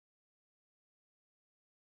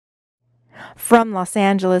From Los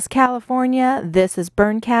Angeles, California, this is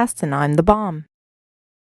Burncast and I'm the bomb.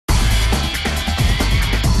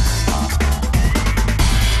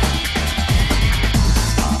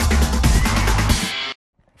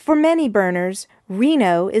 For many burners,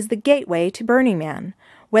 Reno is the gateway to Burning Man.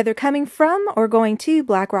 Whether coming from or going to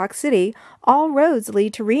Black Rock City, all roads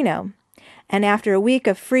lead to Reno. And after a week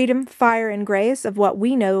of freedom, fire, and grace of what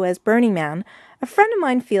we know as Burning Man, a friend of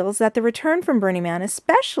mine feels that the return from Burning Man,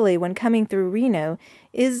 especially when coming through Reno,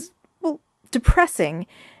 is, well, depressing,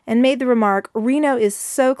 and made the remark, "Reno is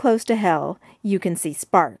so close to hell, you can see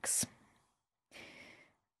sparks."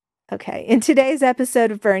 Okay, in today's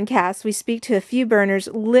episode of Burncast, we speak to a few burners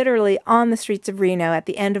literally on the streets of Reno at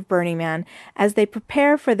the end of Burning Man as they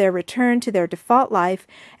prepare for their return to their default life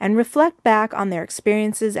and reflect back on their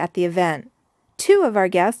experiences at the event. Two of our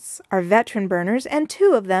guests are veteran burners and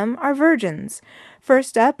two of them are virgins.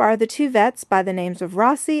 First up are the two vets by the names of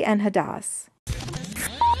Rossi and Hadass.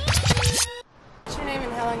 What's your name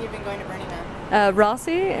and how long you've been going to Burning Man?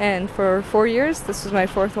 Rossi, and for 4 years. This was my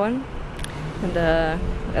fourth one. And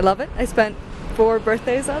I love it. I spent 4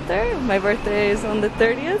 birthdays out there. My birthday is on the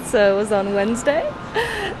 30th, so it was on Wednesday.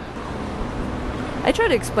 I try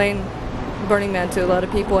to explain Burning Man to a lot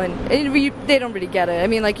of people, and they don't really get it. I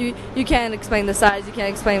mean, like, you can't explain the size, you can't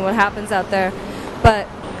explain what happens out there. But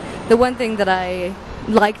the one thing that I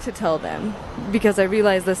like to tell them, because I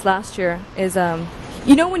realized this last year, is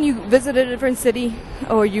when you visit a different city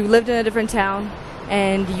or you lived in a different town,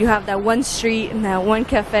 and you have that one street and that one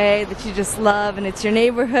cafe that you just love, and it's your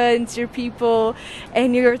neighborhood, it's your people,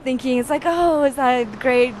 and you're thinking, it's like, oh, is that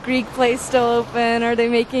great Greek place still open? Are they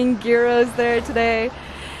making gyros there today?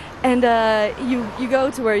 And you go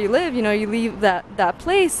to where you live, you leave that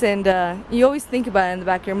place, and you always think about it in the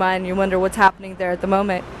back of your mind, and you wonder what's happening there at the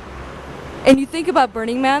moment. And you think about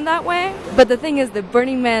Burning Man that way, but the thing is that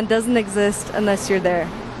Burning Man doesn't exist unless you're there.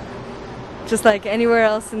 Just like anywhere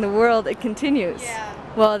else in the world, it continues. Yeah.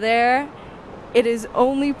 Well, there, it is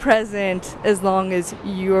only present as long as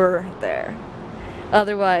you're there.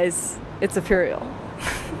 Otherwise, it's ephemeral.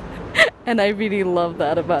 And I really love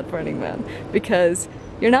that about Burning Man, because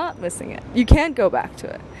you're not missing it. You can't go back to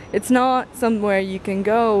it. It's not somewhere you can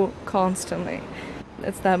go constantly.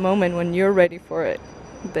 It's that moment when you're ready for it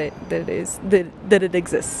that it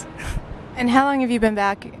exists. And how long have you been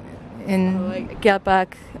back in? I got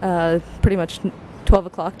back pretty much 12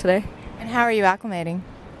 o'clock today. And how are you acclimating?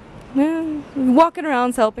 Walking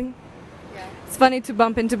around's helping. Yeah. It's funny to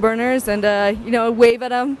bump into burners and wave at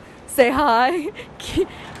them, say hi,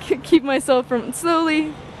 keep myself from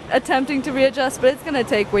slowly attempting to readjust, but it's going to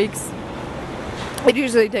take weeks. It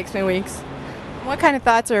usually takes me weeks. What kind of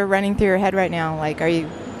thoughts are running through your head right now? Like, are you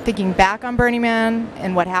thinking back on Burning Man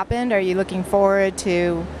and what happened? Are you looking forward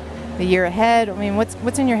to the year ahead? I mean,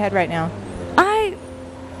 what's in your head right now?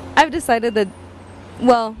 I've decided that,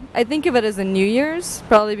 well, I think of it as a New Year's,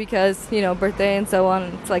 probably because, birthday and so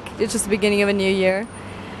on. It's just the beginning of a new year.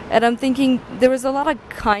 And I'm thinking there was a lot of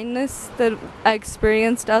kindness that I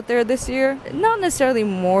experienced out there this year. Not necessarily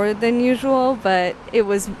more than usual, but it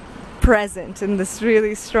was present in this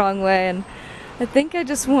really strong way. And I think I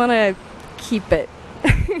just want to keep it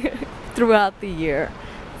throughout the year.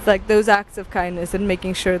 It's like those acts of kindness and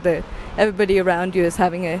making sure that everybody around you is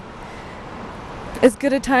having as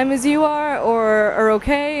good a time as you are, or are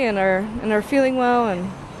okay and are feeling well.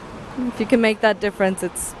 And if you can make that difference,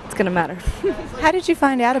 it's going to matter. How did you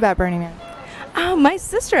find out about Burning Man? Oh, my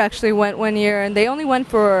sister actually went one year, and they only went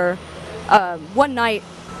for one night.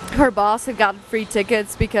 Her boss had got free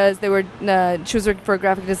tickets because she was working for a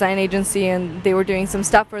graphic design agency, and they were doing some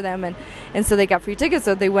stuff for them, and so they got free tickets.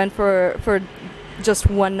 So they went for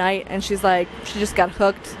just one night, and she's like, she just got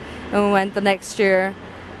hooked, and we went the next year.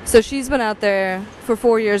 So she's been out there for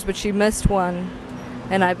 4 years, but she missed one,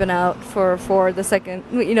 and I've been out for the second,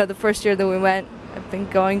 the first year that we went. I've been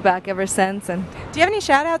going back ever since. And do you have any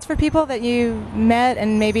shout outs for people that you met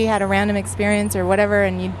and maybe had a random experience or whatever,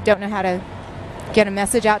 and you don't know how to get a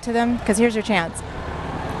message out to them? Because here's your chance.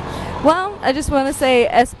 Well, I just want to say,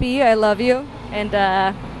 SB, I love you, and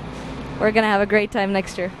we're going to have a great time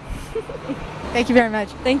next year. Thank you very much.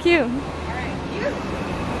 Thank you. All right.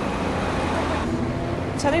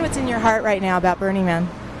 Tell me what's in your heart right now about Burning Man.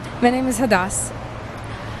 My name is Hadass.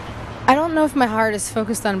 I don't know if my heart is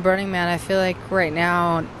focused on Burning Man. I feel like right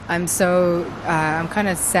now I'm kind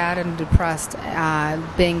of sad and depressed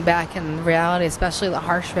being back in reality, especially the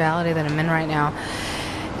harsh reality that I'm in right now.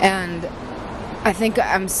 And I think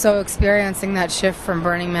I'm so experiencing that shift from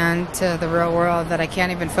Burning Man to the real world that I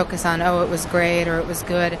can't even focus on, oh, it was great or it was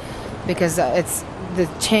good, because it's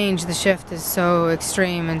the shift is so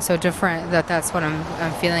extreme and so different that's what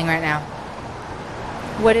I'm feeling right now.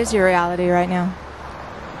 What is your reality right now?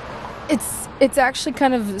 It's actually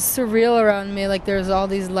kind of surreal around me. Like there's all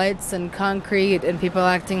these lights and concrete and people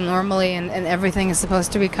acting normally, and everything is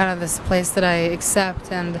supposed to be kind of this place that I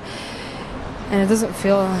accept, and it doesn't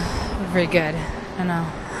feel very good. I don't know.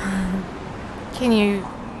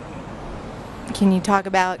 Can you talk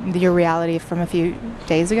about your reality from a few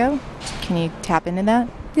days ago? Can you tap into that?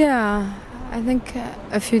 Yeah, I think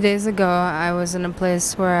a few days ago I was in a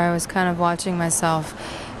place where I was kind of watching myself,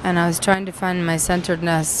 and I was trying to find my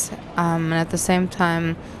centeredness, and at the same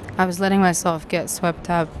time I was letting myself get swept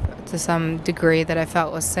up to some degree that I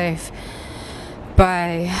felt was safe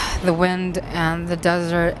by the wind and the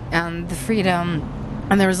desert and the freedom,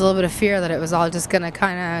 and there was a little bit of fear that it was all just going to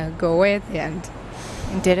kind of go away at the end.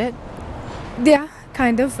 Did it? Yeah,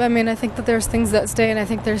 kind of. I mean, I think that there's things that stay, and I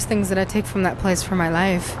think there's things that I take from that place for my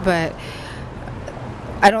life, but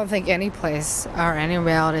I don't think any place or any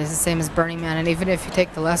reality is the same as Burning Man, and even if you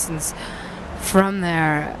take the lessons from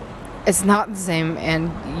there, it's not the same,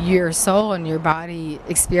 and your soul and your body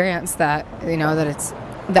experience that, that it's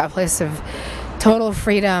that place of total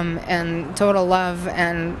freedom and total love,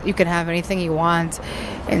 and you can have anything you want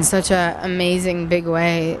in such a amazing big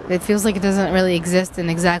way. It feels like it doesn't really exist in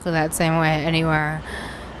exactly that same way anywhere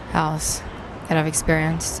else that I've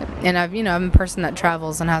experienced. And I'm a person that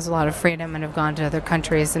travels and has a lot of freedom, and have gone to other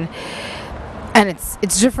countries, and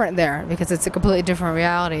it's different there because it's a completely different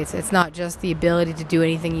reality. It's not just the ability to do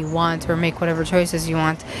anything you want or make whatever choices you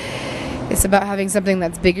want. It's about having something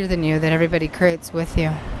that's bigger than you that everybody creates with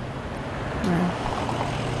you. Yeah.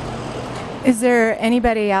 Is there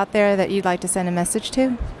anybody out there that you'd like to send a message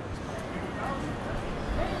to?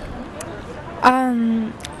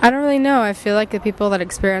 I don't really know. I feel like the people that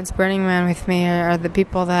experienced Burning Man with me are the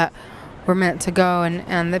people that were meant to go,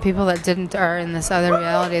 and the people that didn't are in this other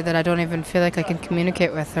reality that I don't even feel like I can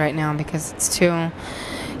communicate with right now because it's too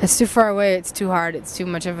far away, it's too hard, it's too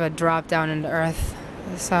much of a drop down into earth.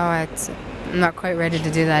 So I'm not quite ready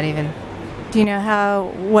to do that even. Do you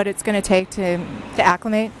know what it's going to take to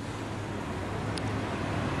acclimate?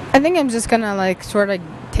 I think I'm just going to sort of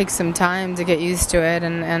take some time to get used to it,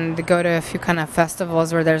 and to go to a few kind of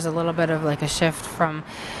festivals where there's a little bit of a shift from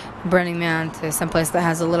Burning Man to someplace that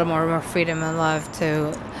has a little more freedom and love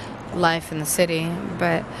to life in the city.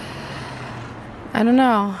 But I don't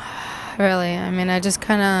know, really. I mean, I just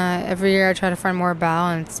kind of, every year I try to find more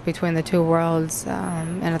balance between the two worlds,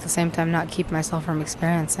 and at the same time not keep myself from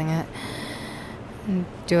experiencing it. And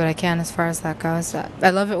do what I can as far as that goes.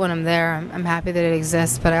 I love it when I'm there. I'm happy that it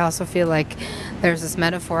exists, but I also feel like there's this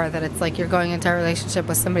metaphor that it's like you're going into a relationship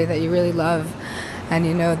with somebody that you really love, and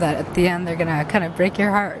you know that at the end they're going to kind of break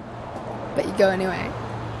your heart, but you go anyway.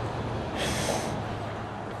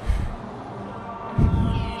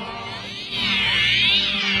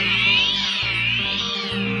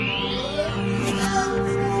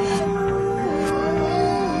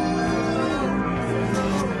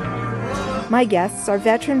 My guests are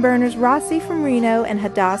veteran burners Rossi from Reno and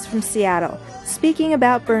Hadass from Seattle, speaking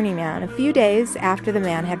about Burning Man a few days after the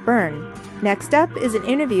man had burned. Next up is an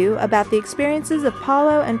interview about the experiences of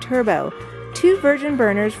Paulo and Turbo, two virgin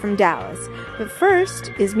burners from Dallas. But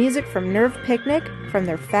first is music from Nerve Picnic from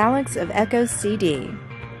their Phalanx of Echoes CD.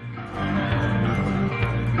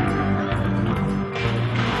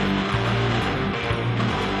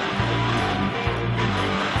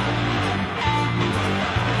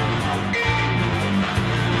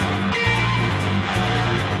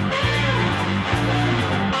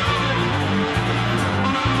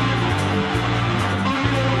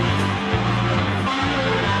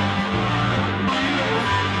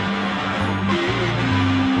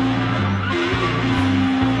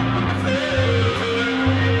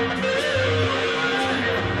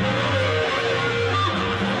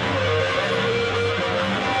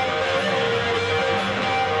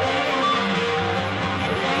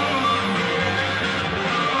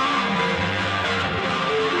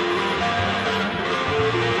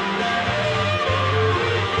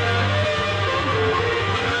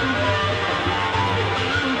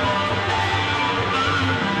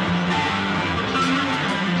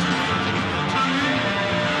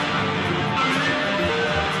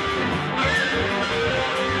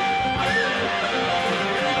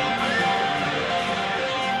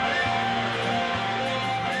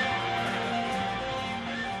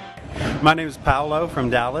 My name is Paulo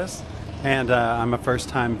from Dallas, and I'm a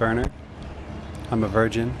first-time burner. I'm a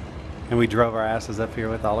virgin, and we drove our asses up here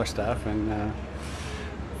with all our stuff, and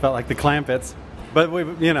felt like the Clampets. But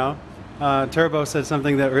Turbo said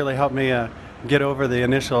something that really helped me get over the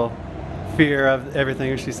initial fear of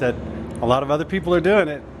everything. She said, a lot of other people are doing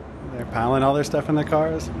it. They're piling all their stuff in their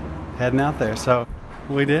cars, heading out there. So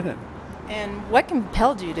we did it. And what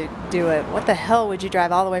compelled you to do it? What the hell would you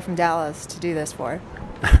drive all the way from Dallas to do this for?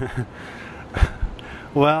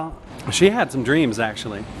 Well, she had some dreams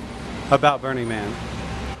actually about Burning Man.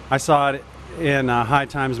 I saw it in High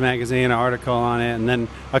Times magazine, an article on it, and then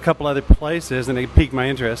a couple other places, and it piqued my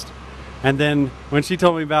interest. And then when she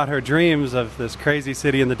told me about her dreams of this crazy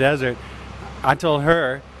city in the desert, I told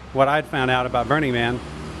her what I'd found out about Burning Man,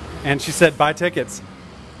 and she said, buy tickets.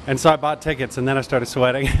 And so I bought tickets, and then I started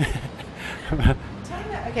sweating.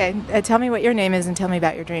 Okay, tell me what your name is and tell me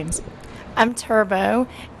about your dreams. I'm Turbo,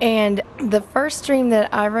 and the first dream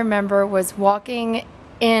that I remember was walking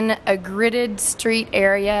in a gridded street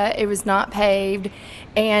area. It was not paved,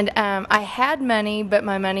 and I had money, but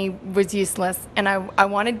my money was useless, and I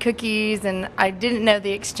wanted cookies, and I didn't know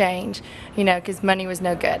the exchange, because money was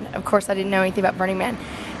no good. Of course, I didn't know anything about Burning Man.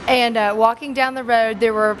 And walking down the road,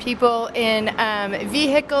 there were people in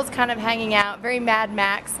vehicles kind of hanging out, very Mad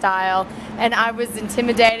Max style, and I was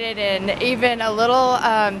intimidated and even a little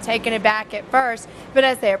taken aback at first. But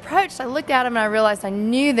as they approached, I looked at them and I realized I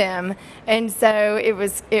knew them, and so it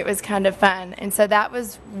was kind of fun. And so that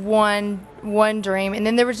was one dream, and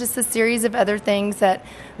then there was just a series of other things that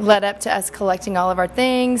led up to us collecting all of our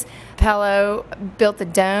things. Paolo built the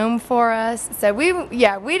dome for us, so we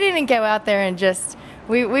didn't go out there and just.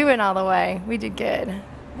 We went all the way. We did good.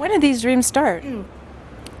 When did these dreams start?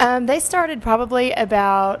 They started probably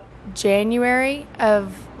about January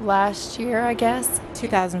of last year, I guess.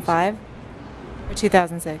 2005 or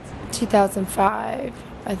 2006? 2005,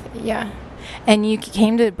 yeah. And you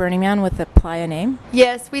came to Burning Man with a playa name?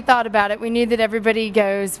 Yes, we thought about it. We knew that everybody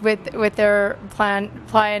goes with their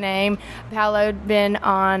playa name. Paolo had been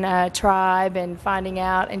on Tribe and finding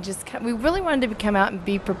out, and we really wanted to come out and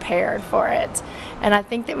be prepared for it. And I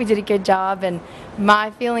think that we did a good job. And my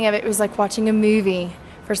feeling of it was like watching a movie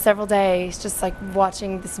for several days, just like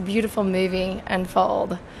watching this beautiful movie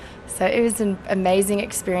unfold. So it was an amazing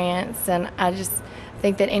experience, and I just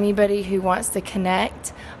think that anybody who wants to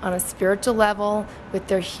connect on a spiritual level with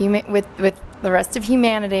their with the rest of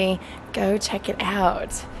humanity, go check it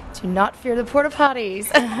out. Do not fear the porta potties.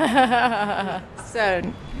 So,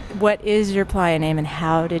 what is your playa name and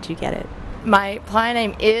how did you get it? My playa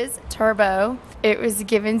name is Turbo. It was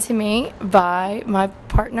given to me by my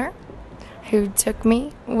partner, who took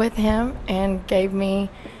me with him and gave me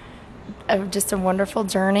just a wonderful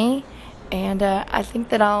journey. And I think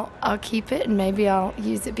that I'll keep it, and maybe I'll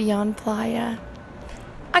use it beyond playa.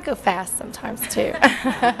 I go fast sometimes too.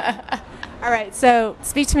 All right, so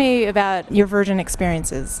speak to me about your virgin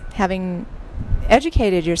experiences, having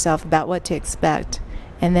educated yourself about what to expect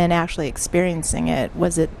and then actually experiencing it.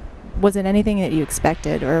 Was it anything that you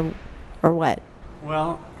expected or what?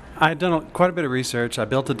 Well, I'd done quite a bit of research. I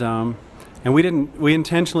built a dome, and we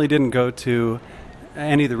intentionally didn't go to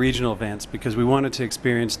any of the regional events because we wanted to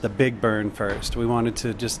experience the big burn first. We wanted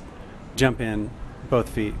to just jump in both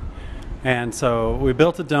feet. And so we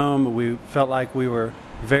built a dome. We felt like we were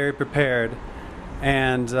very prepared,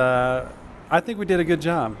 and I think we did a good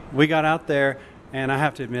job. We got out there, and I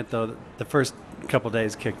have to admit, though, the first couple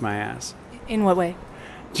days kicked my ass. In what way?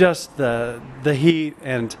 Just the heat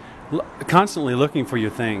and constantly looking for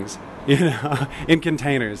your things, in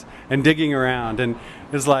containers and digging around. And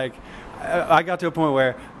it's like, I got to a point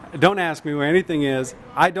where, don't ask me where anything is.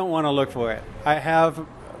 I don't want to look for it. I have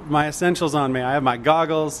my essentials on me. I have my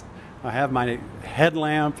goggles. I have my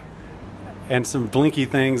headlamp and some blinky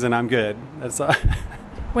things, and I'm good. That's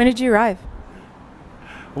When did you arrive?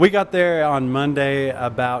 We got there on Monday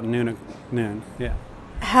about noon. Yeah.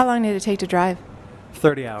 How long did it take to drive?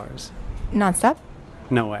 30 hours. Nonstop?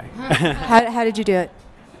 No way. How did you do it?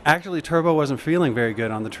 Actually, Turbo wasn't feeling very good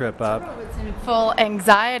on the trip up. Turbo was in full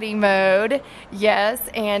anxiety mode, yes,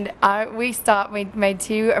 and we stopped. We made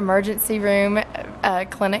 2 emergency room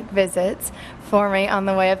clinic visits for me on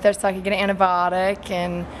the way up there so I could get an antibiotic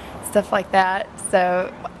and stuff like that.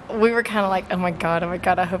 So we were kind of like, oh my God,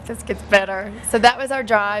 I hope this gets better. So that was our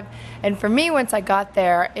drive. And for me, once I got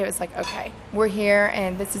there, it was like, okay, we're here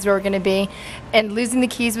and this is where we're going to be. And losing the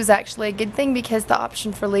keys was actually a good thing because the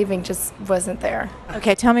option for leaving just wasn't there.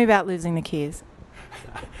 Okay, tell me about losing the keys.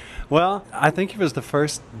 Well, I think it was the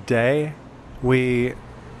first day we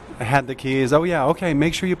had the keys. Oh yeah, okay,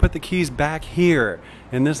 make sure you put the keys back here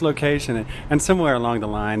in this location. And somewhere along the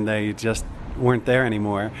line, they just weren't there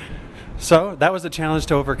anymore. So that was a challenge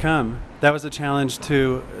to overcome. That was a challenge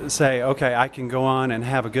to say, okay, I can go on and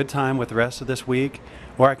have a good time with the rest of this week,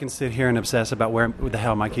 or I can sit here and obsess about where the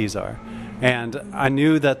hell my keys are. And I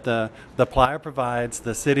knew that the playa provides,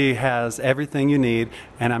 the city has everything you need,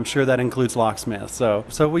 and I'm sure that includes locksmith. So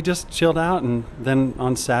we just chilled out, and then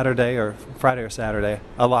on Saturday or Friday or Saturday,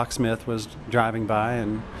 a locksmith was driving by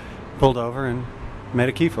and pulled over and made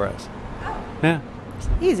a key for us. Yeah.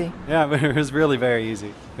 Easy. Yeah, but it was really very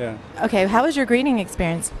easy. Yeah. Okay, how was your greeting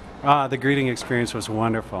experience? The greeting experience was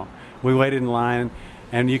wonderful. We waited in line,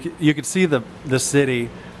 and you could see the city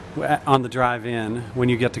on the drive-in when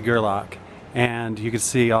you get to Gerlach, and you could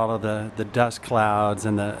see all of the dust clouds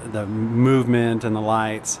and the movement and the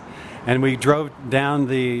lights. And we drove down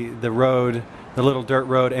the road, the little dirt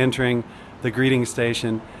road entering the greeting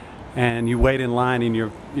station, and you wait in line, and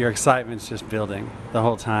your excitement's just building the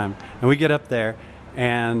whole time. And we get up there,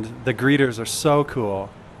 and the greeters are so cool,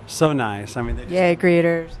 so nice. I mean, Yay,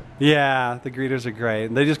 greeters. Yeah, the greeters are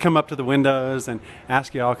great. They just come up to the windows and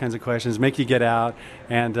ask you all kinds of questions, make you get out.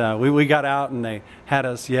 And we got out, and they had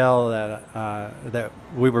us yell that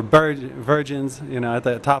we were virgins, at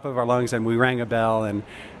the top of our lungs, and we rang a bell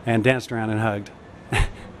and danced around and hugged.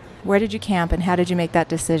 Where did you camp, and how did you make that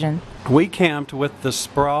decision? We camped with the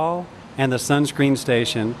Sprawl and the Sunscreen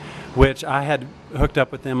Station, which I had hooked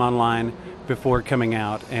up with them online before coming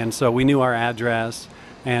out. And so we knew our address,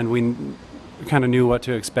 and we kind of knew what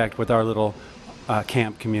to expect with our little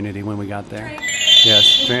camp community when we got there. Drink.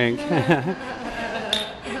 Yes, drink.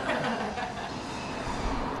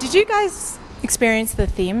 Did you guys experience the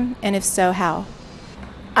theme, and if so, how?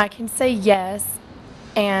 I can say yes,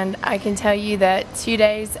 and I can tell you that 2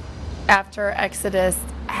 days after Exodus,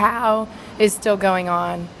 how is still going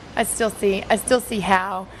on. I still see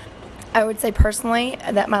how. I would say personally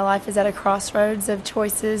that my life is at a crossroads of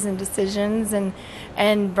choices and decisions,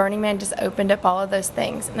 and Burning Man just opened up all of those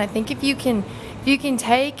things. And I think if you can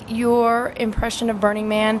take your impression of Burning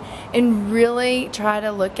Man and really try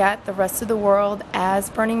to look at the rest of the world as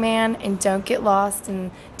Burning Man, and don't get lost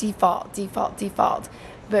in default.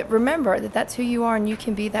 But remember that that's who you are, and you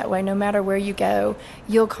can be that way no matter where you go.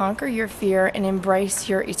 You'll conquer your fear and embrace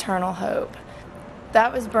your eternal hope.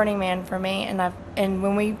 That was Burning Man for me, and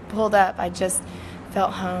when we pulled up, I just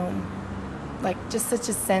felt home, like just such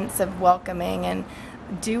a sense of welcoming, and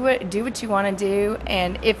do what you want to do.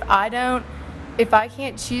 And if I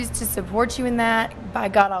can't choose to support you in that, by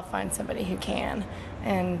God, I'll find somebody who can,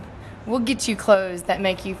 and we'll get you clothes that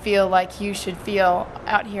make you feel like you should feel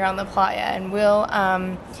out here on the playa, and we'll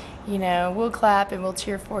clap and we'll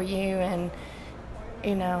cheer for you, and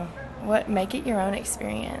make it your own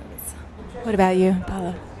experience. What about you,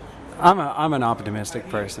 Paolo? I'm an optimistic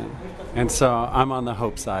person, and so I'm on the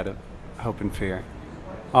hope side of hope and fear,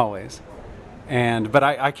 always. But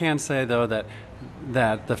I can say though that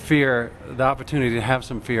the opportunity to have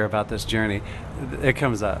some fear about this journey, it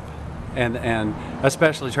comes up, and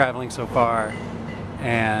especially traveling so far,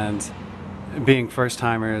 and being first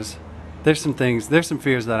timers, there's some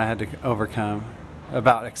fears that I had to overcome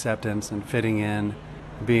about acceptance and fitting in,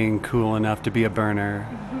 being cool enough to be a burner,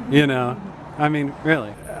 I mean,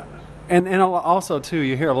 really. And also too,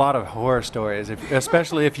 you hear a lot of horror stories,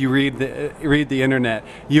 especially if you read the internet.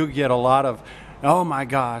 You get a lot of, oh my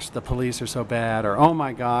gosh, the police are so bad, or oh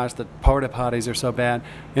my gosh, the porta potties are so bad.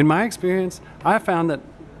 In my experience, I found that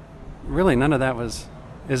really none of that was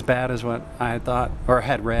as bad as what I had thought or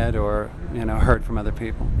had read or heard from other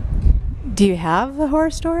people. Do you have a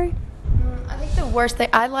horror story? I think the worst thing,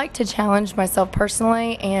 I like to challenge myself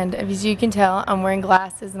personally, and as you can tell, I'm wearing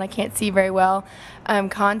glasses and I can't see very well.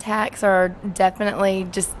 Contacts are definitely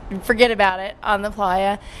just forget about it on the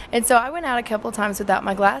playa. And so I went out a couple of times without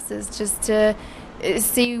my glasses just to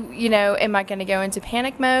see, am I going to go into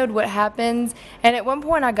panic mode? What happens? And at one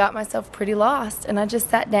point I got myself pretty lost, and I just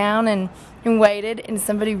sat down and waited, and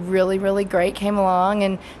somebody really, really great came along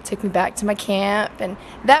and took me back to my camp, and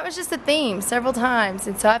that was just a theme several times.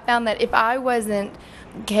 And so I found that if I wasn't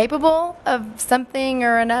capable of something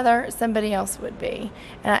or another, somebody else would be.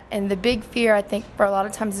 And the big fear, I think, for a lot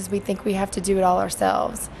of times is we think we have to do it all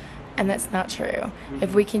ourselves, and that's not true.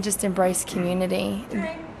 If we can just embrace community.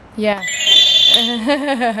 Yeah.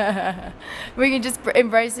 We can just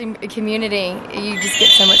embrace community, you just get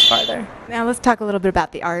so much farther. Now let's talk a little bit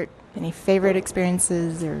about the art. Any favorite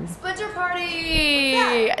experiences or Splinter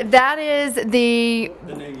Party? That is the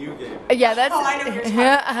name you gave. Yeah, that's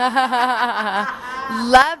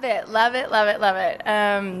love it.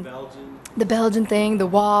 The Belgian thing, the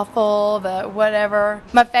waffle, the whatever.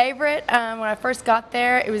 My favorite, when I first got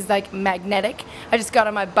there, it was like magnetic. I just got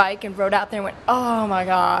on my bike and rode out there and went, oh my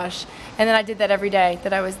gosh. And then I did that every day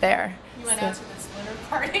that I was there. You went out to the Splinter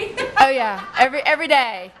Party? Oh yeah, every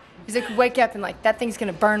day. It was like wake up and like that thing's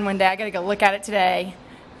gonna burn one day. I gotta go look at it today.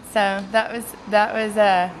 So that was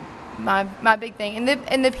my big thing.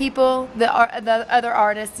 And the people, the other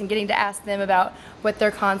artists, and getting to ask them about what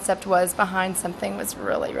their concept was behind something was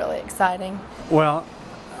really, really exciting. Well,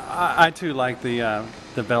 I too like the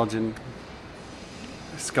Belgian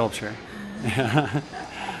sculpture.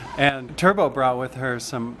 And Turbo brought with her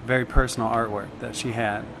some very personal artwork that she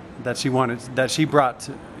had, that she brought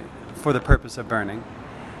for the purpose of burning.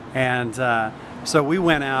 And so we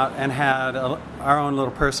went out and had our own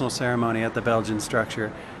little personal ceremony at the Belgian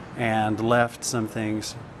structure and left some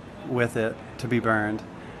things with it to be burned.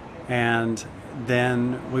 And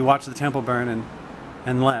then we watched the temple burn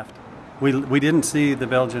and left. We didn't see the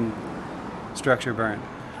Belgian structure burn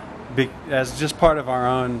as just part of our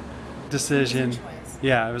own decision.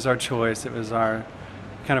 Yeah, it was our choice. It was our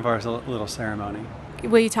little ceremony.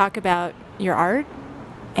 Will you talk about your art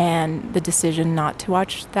and the decision not to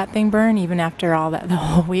watch that thing burn even after all that, the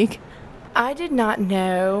whole week? I did not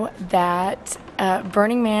know that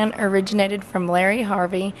Burning Man originated from Larry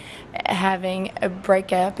Harvey having a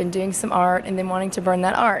breakup and doing some art and then wanting to burn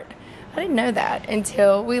that art. I didn't know that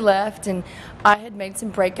until we left, and I had made some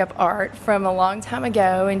breakup art from a long time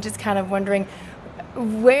ago and just kind of wondering,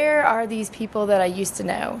 where are these people that I used to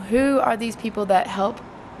know? Who are these people that help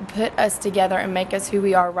put us together and make us who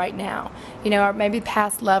we are right now? You know, or maybe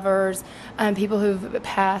past lovers, people who've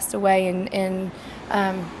passed away in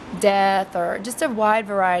death, or just a wide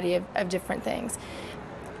variety of different things.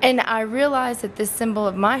 And I realized that this symbol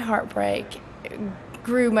of my heartbreak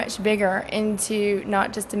grew much bigger into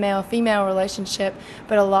not just a male-female relationship,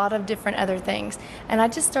 but a lot of different other things. And I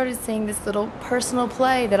just started seeing this little personal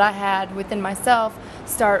play that I had within myself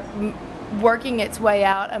start working its way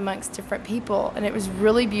out amongst different people, and it was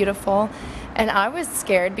really beautiful. And I was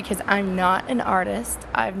scared because I'm not an artist.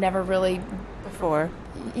 I've never really Before.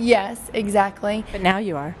 Yes, exactly. But now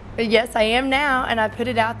you are. Yes, I am now, and I put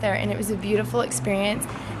it out there, and it was a beautiful experience.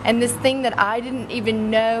 And this thing that I didn't even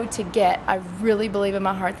know to get, I really believe in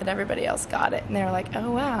my heart that everybody else got it. And they were like,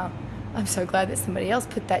 oh, wow, I'm so glad that somebody else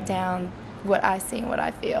put that down, what I see and what I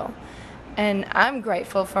feel. And I'm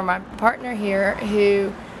grateful for my partner here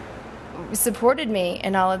who supported me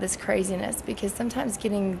in all of this craziness, because sometimes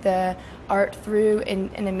getting the art through in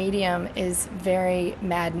a medium is very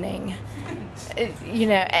maddening. You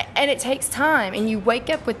know, and it takes time, and you wake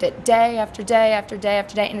up with it day after day after day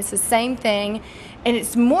after day, and it's the same thing, and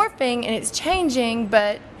it's morphing and it's changing,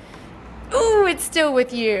 but ooh, it's still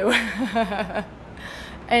with you.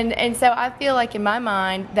 And so I feel like in my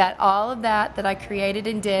mind that all of that I created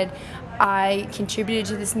and did, I contributed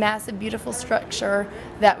to this massive, beautiful structure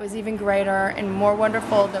that was even greater and more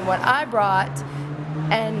wonderful than what I brought,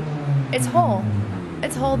 and it's whole.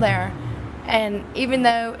 It's whole there. And even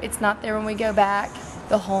though it's not there when we go back,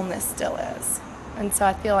 the wholeness still is. And so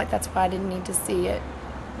I feel like that's why I didn't need to see it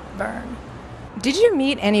burn. Did you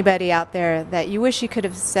meet anybody out there that you wish you could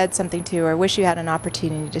have said something to, or wish you had an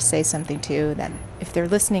opportunity to say something to, that if they're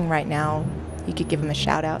listening right now, you could give them a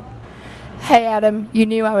shout out? Hey, Adam, you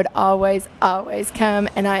knew I would always, always come,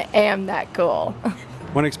 and I am that cool.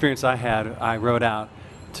 One experience I had, I rode out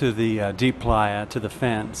to the deep playa, to the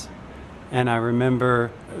fence, and I remember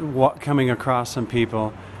coming across some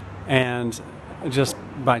people, and just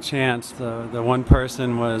by chance, the one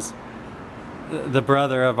person was the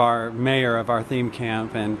brother of our mayor of our theme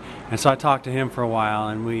camp, and so I talked to him for a while,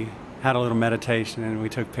 and we had a little meditation, and we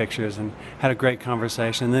took pictures and had a great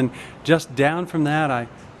conversation. And then just down from that, I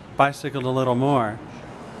bicycled a little more,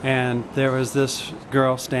 and there was this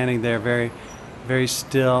girl standing there very, very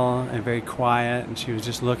still and very quiet, and she was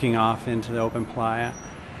just looking off into the open playa.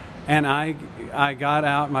 And I got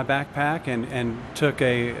out my backpack and took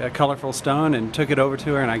a colorful stone and took it over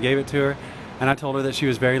to her, and I gave it to her, and I told her that she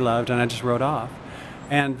was very loved, and I just rode off.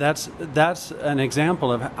 And that's an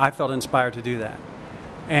example of, I felt inspired to do that.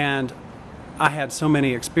 And I had so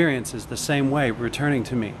many experiences the same way returning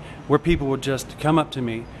to me, where people would just come up to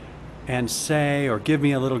me and say or give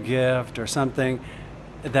me a little gift or something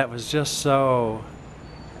that was just so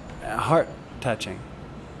heart-touching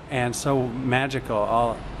and so magical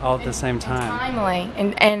all at the same time. Timely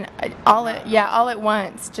and all at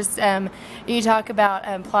once. Just you talk about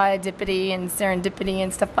pleiadipity and serendipity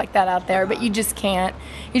and stuff like that out there, but you just can't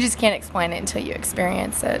explain it until you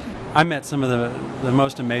experience it. I met some of the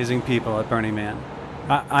most amazing people at Burning Man.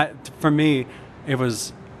 For me, it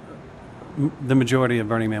was the majority of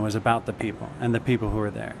Burning Man was about the people and the people who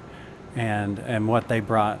were there, and what they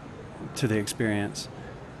brought to the experience.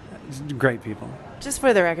 Great people. Just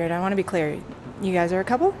for the record, I want to be clear. You guys are a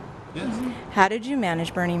couple? Yes. How did you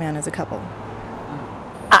manage Burning Man as a couple?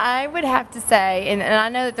 I would have to say, and I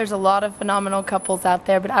know that there's a lot of phenomenal couples out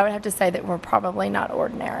there, but I would have to say that we're probably not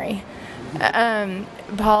ordinary.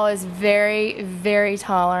 Paul is very, very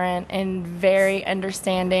tolerant and very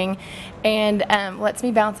understanding, and lets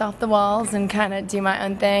me bounce off the walls and kind of do my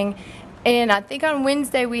own thing. And I think on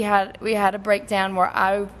Wednesday we had a breakdown where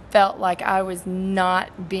I felt like I was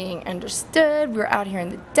not being understood. We were out here in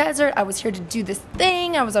the desert. I was here to do this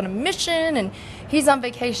thing. I was on a mission, and he's on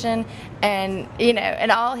vacation. And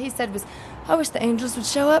and all he said was, "I wish the angels would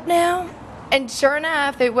show up now." And sure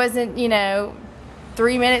enough, it wasn't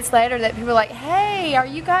 3 minutes later that people were like, "Hey, are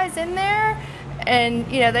you guys in there?" And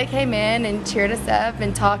they came in and cheered us up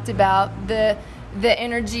and talked about the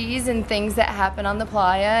energies and things that happen on the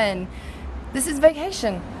playa, and this is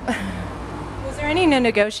vacation. Was there any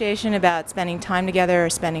negotiation about spending time together or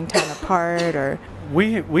spending time apart, or?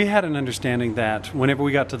 We had an understanding that whenever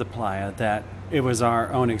we got to the playa, that it was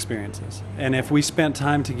our own experiences, and if we spent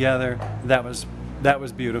time together, that was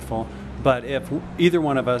beautiful. But if either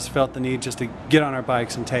one of us felt the need just to get on our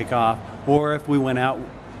bikes and take off, or if we went out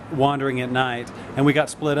wandering at night and we got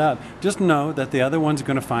split up, just know that the other one's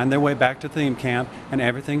going to find their way back to theme camp and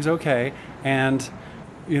everything's okay. And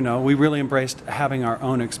we really embraced having our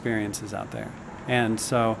own experiences out there, and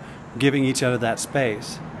so giving each other that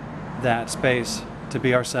space to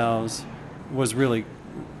be ourselves was really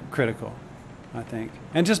critical, I think.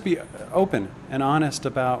 And just be open and honest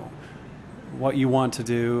about what you want to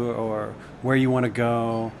do or where you want to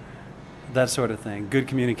go, that sort of thing. Good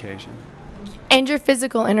communication. And your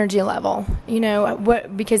physical energy level,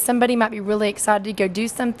 because somebody might be really excited to go do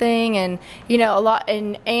something, and a lot,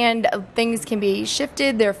 and things can be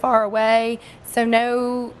shifted. They're far away, so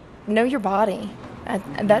know your body.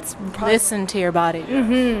 That's probably, listen to your body.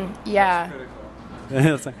 Yeah.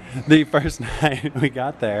 The first night we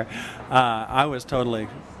got there, I was totally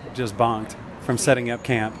just bonked from setting up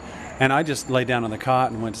camp, and I just laid down on the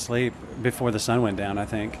cot and went to sleep before the sun went down, I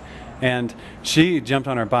think. And she jumped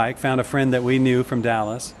on her bike, found a friend that we knew from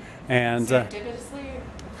Dallas, and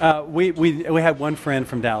we had one friend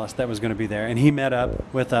from Dallas that was going to be there, and he met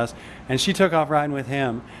up with us, and she took off riding with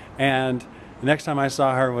him. And the next time I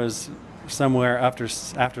saw her was somewhere after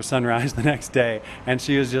sunrise the next day, and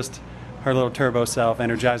she was just her little turbo self,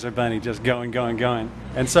 Energizer Bunny, just going.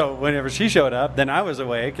 And so whenever she showed up, then I was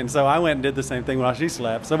awake, and so I went and did the same thing while she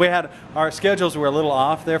slept. So our schedules were a little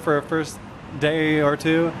off there for a first day or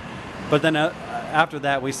two. But then after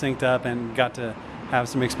that, we synced up and got to have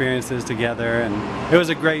some experiences together, and it was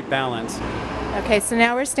a great balance. Okay, so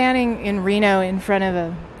now we're standing in Reno in front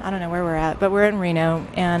of I don't know where we're at, but we're in Reno,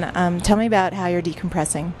 and tell me about how you're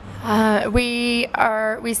decompressing.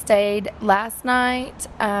 We stayed last night,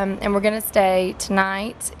 and we're going to stay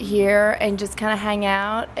tonight here and just kind of hang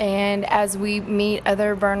out. And as we meet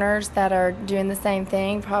other burners that are doing the same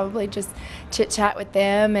thing, probably just chit-chat with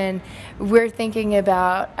them. And we're thinking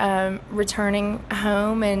about returning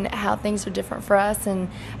home and how things are different for us and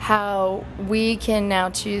how we can now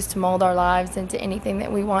choose to mold our lives into anything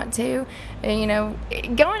that we want to. And,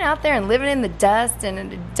 going out there and living in the dust and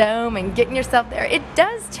in a dome and getting yourself there, it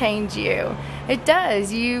does change you. It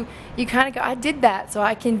does. You kind of go, I did that, so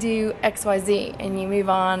I can do X, Y, Z, and you move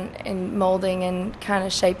on and molding and kind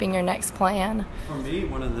of shaping your next plan. For me,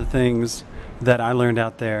 one of the things that I learned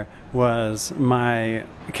out there was my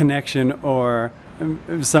connection, or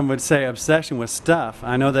some would say obsession, with stuff.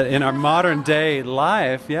 I know that in our modern day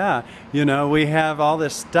life, we have all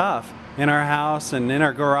this stuff in our house and in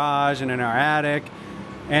our garage and in our attic,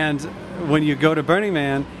 and when you go to Burning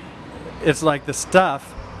Man, it's like the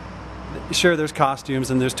stuff. Sure, there's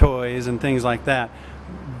costumes and there's toys and things like that,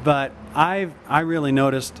 but I really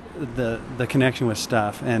noticed the connection with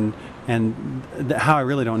stuff and how I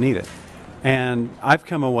really don't need it. And I've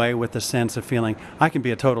come away with the sense of feeling I can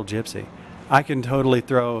be a total gypsy. I can totally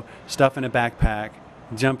throw stuff in a backpack,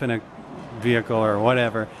 jump in a vehicle or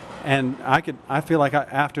whatever, and I feel like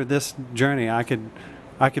after this journey I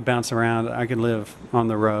could bounce around, I could live on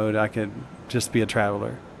the road, I could just be a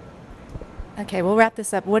traveler. Okay, we'll wrap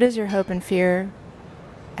this up. What is your hope and fear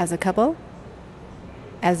as a couple,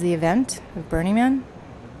 as the event of Burning Man,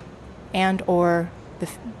 and or the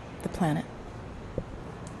planet?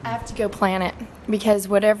 I have to go planet, because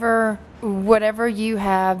whatever you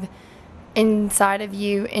have inside of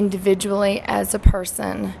you individually as a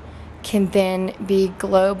person can then be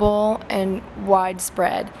global and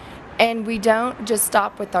widespread. And we don't just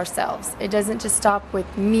stop with ourselves. It doesn't just stop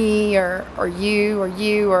with me or you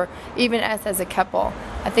or even us as a couple.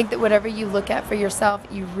 I think that whatever you look at for yourself,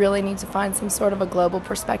 you really need to find some sort of a global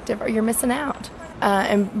perspective or you're missing out.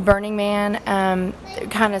 And Burning Man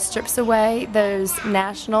kind of strips away those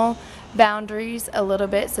national boundaries a little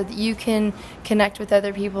bit so that you can connect with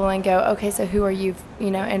other people and go, okay, so who are you,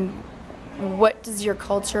 and what does your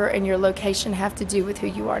culture and your location have to do with who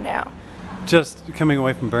you are now? Just coming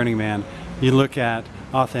away from Burning Man, you look at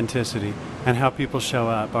authenticity and how people show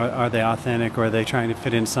up. Are they authentic, or are they trying to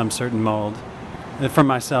fit in some certain mold? And for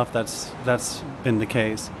myself, that's been the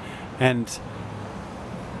case, and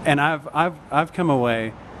I've come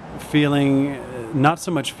away feeling not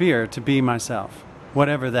so much fear to be myself,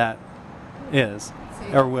 whatever that is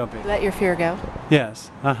or will be. Let your fear go.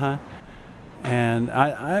 Yes. And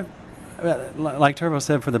I like Turbo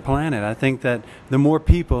said, for the planet, I think that the more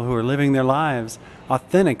people who are living their lives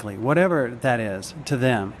authentically, whatever that is to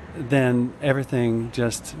them, then everything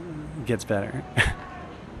just gets better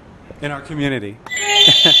in our community.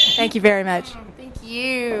 Thank you very much. Thank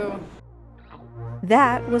you.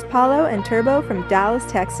 That was Paulo and Turbo from Dallas,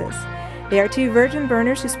 Texas. They are two virgin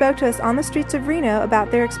burners who spoke to us on the streets of Reno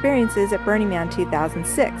about their experiences at Burning Man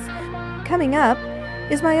 2006. Coming up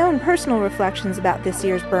is my own personal reflections about this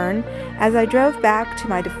year's burn as I drove back to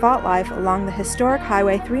my default life along the historic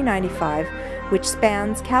Highway 395, which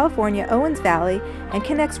spans California Owens Valley and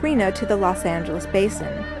connects Reno to the Los Angeles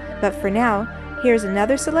Basin. But for now, here's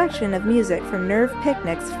another selection of music from Nerve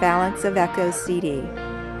Picnic's Phalanx of Echoes CD.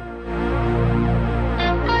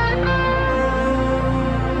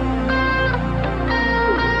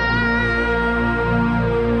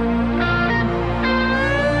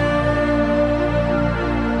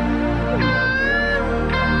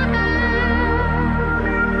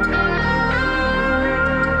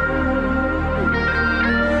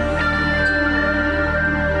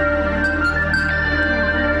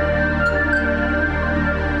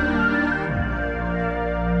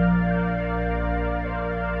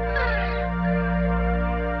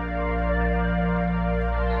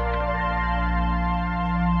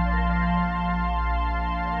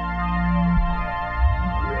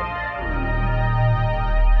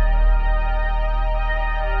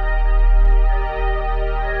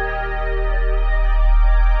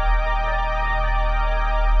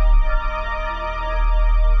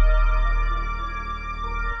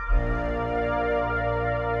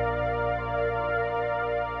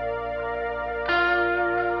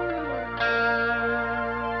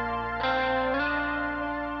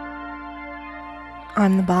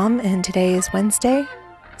 I'm the Bomb, and today is Wednesday,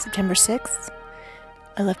 September 6th.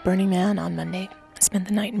 I left Burning Man on Monday. I spent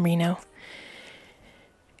the night in Reno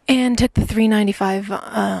and took the 395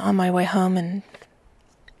 on my way home and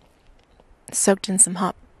soaked in some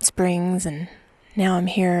hot springs, and now I'm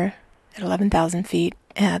here at 11,000 feet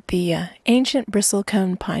at the ancient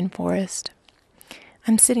bristlecone pine forest.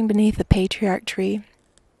 I'm sitting beneath a patriarch tree.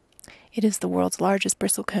 It is the world's largest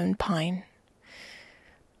bristlecone pine.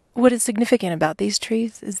 What is significant about these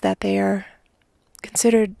trees is that they are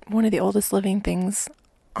considered one of the oldest living things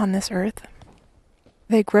on this earth.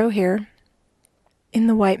 They grow here in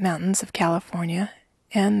the White Mountains of California,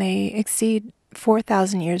 and they exceed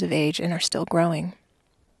 4,000 years of age and are still growing.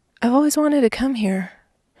 I've always wanted to come here,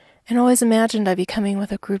 and always imagined I'd be coming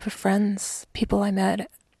with a group of friends, people I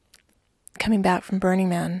met coming back from Burning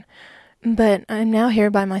Man. But I'm now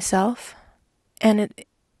here by myself, and it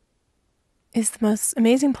is the most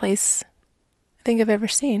amazing place I think I've ever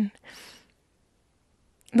seen.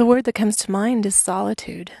 The word that comes to mind is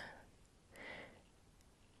solitude.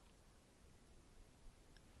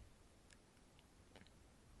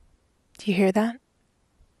 Do you hear that?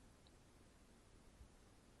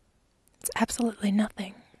 It's absolutely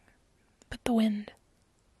nothing but the wind.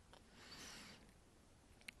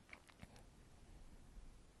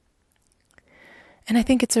 And I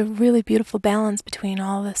think it's a really beautiful balance between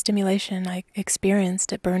all the stimulation I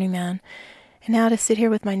experienced at Burning Man, and now to sit here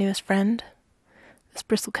with my newest friend, this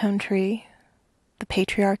bristlecone tree, the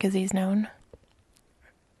patriarch as he's known.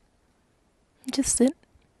 Just sit.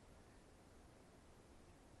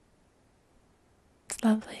 It's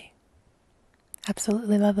lovely.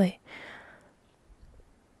 Absolutely lovely.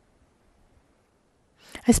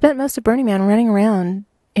 I spent most of Burning Man running around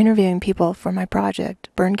interviewing people for my project,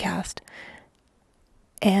 Burncast.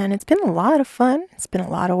 And it's been a lot of fun. It's been a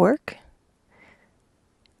lot of work.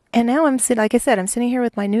 And now I'm sitting here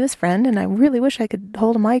with my newest friend, and I really wish I could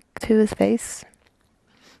hold a mic to his face,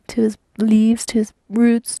 to his leaves, to his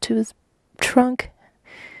roots, to his trunk,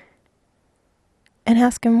 and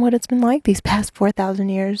ask him what it's been like these past 4,000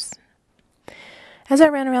 years. As I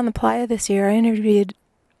ran around the playa this year, I interviewed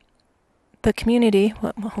the community.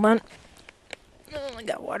 Well, hold on. Oh, I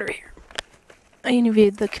got water here. I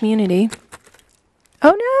interviewed the community.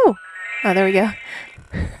 Oh no! Oh, there we go.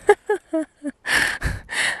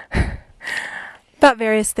 About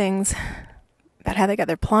various things. About how they got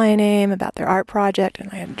their playa name, about their art project, and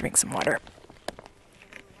I had to drink some water.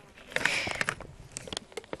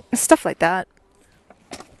 stuff like that.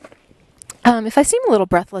 If I seem a little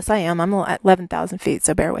breathless, I am. I'm at 11,000 feet,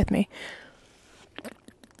 so bear with me.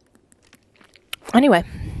 Anyway,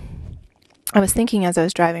 I was thinking as I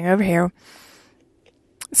was driving over here,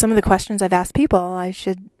 some of the questions I've asked people I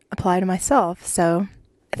should apply to myself. So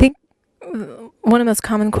I think one of the most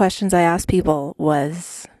common questions I asked people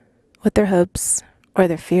was what their hopes or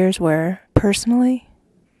their fears were personally,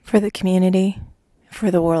 for the community,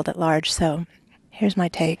 for the world at large. So here's my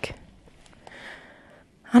take.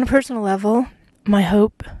 On a personal level, my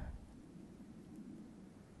hope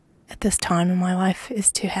at this time in my life is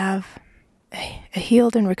to have a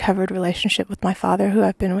healed and recovered relationship with my father, who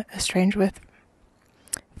I've been estranged with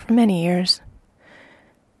for many years.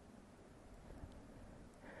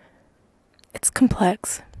 It's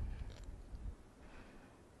complex.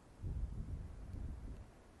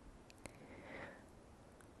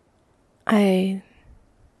 I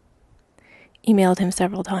emailed him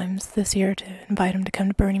several times this year to invite him to come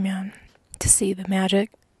to Burning Man to see the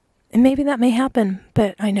magic. And maybe that may happen,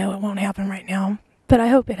 but I know it won't happen right now. But I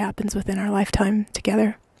hope it happens within our lifetime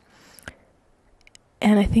together.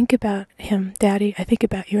 And I think about him, Daddy, I think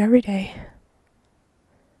about you every day.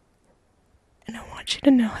 And I want you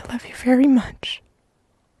to know I love you very much.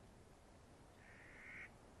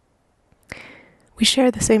 We share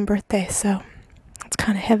the same birthday, so it's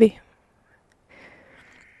kind of heavy.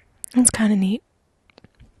 It's kind of neat.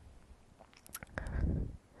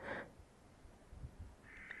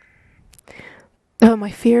 Oh,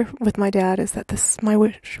 my fear with my dad is that my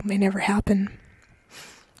wish may never happen.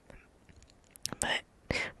 But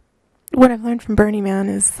what I've learned from Burning Man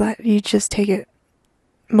is that you just take it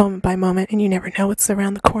moment by moment and you never know what's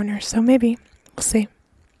around the corner. So maybe, we'll see.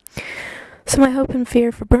 So my hope and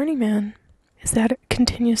fear for Burning Man is that it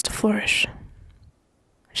continues to flourish.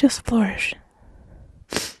 Just flourish.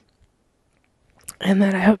 And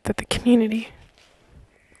that I hope that the community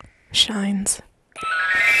shines.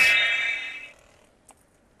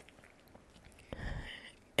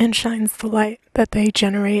 And shines the light that they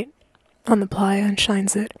generate on the playa and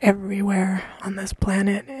shines it everywhere on this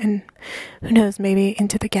planet. And who knows, maybe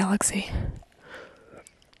into the galaxy.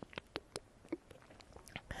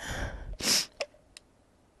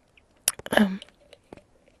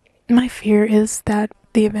 My fear is that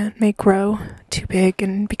the event may grow too big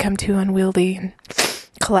and become too unwieldy and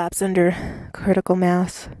collapse under critical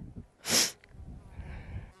mass.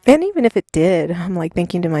 And even if it did, I'm like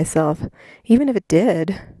thinking to myself, even if it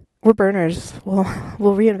did, we're burners. We'll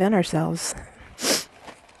reinvent ourselves.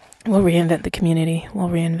 We'll reinvent the community. We'll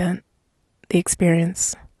reinvent the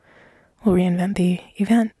experience. We'll reinvent the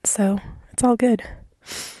event. So it's all good.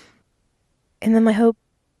 And then my hope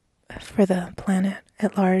for the planet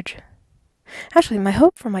at large. Actually, my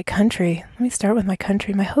hope for my country, let me start with my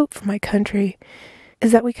country. My hope for my country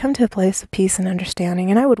is that we come to a place of peace and understanding.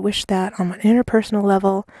 And I would wish that on an interpersonal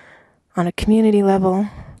level, on a community level,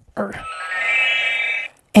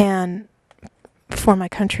 and for my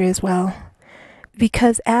country as well.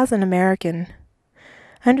 Because as an American,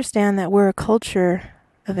 I understand that we're a culture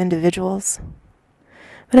of individuals.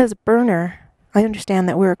 But as a burner, I understand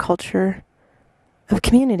that we're a culture of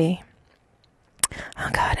community. Oh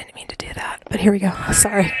God, I didn't mean to do that. But here we go.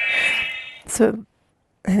 Sorry. So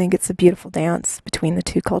I think it's a beautiful dance between the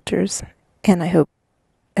two cultures. And I hope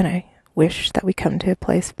and I wish that we come to a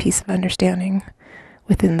place of peace of understanding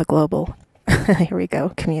within the global, here we go,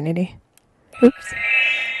 community. Oops.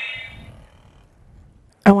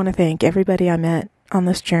 I want to thank everybody I met on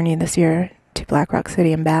this journey this year to Black Rock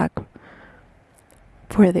City and back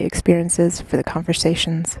for the experiences, for the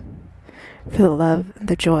conversations, for the love,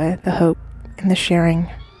 the joy, the hope, and the sharing.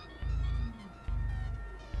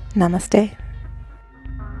 Namaste.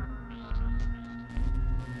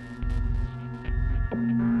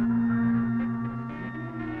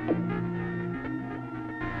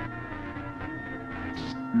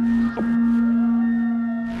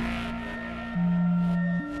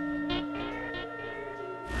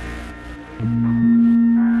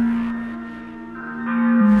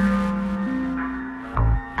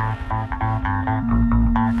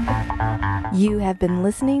 You have been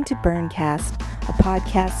listening to Burncast, a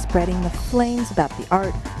podcast spreading the flames about the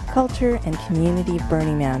art, culture, and community of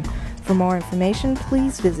Burning Man. For more information,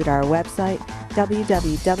 please visit our website,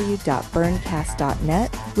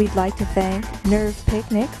 www.burncast.net. We'd like to thank Nerve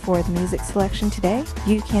Picnic for the music selection today.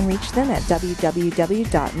 You can reach them at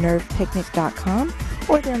www.nervepicnic.com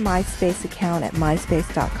or their MySpace account at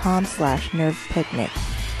myspace.com/nervepicnic.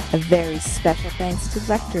 A very special thanks to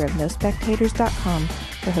Lecter of NoSpectators.com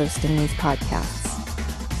for hosting these podcasts.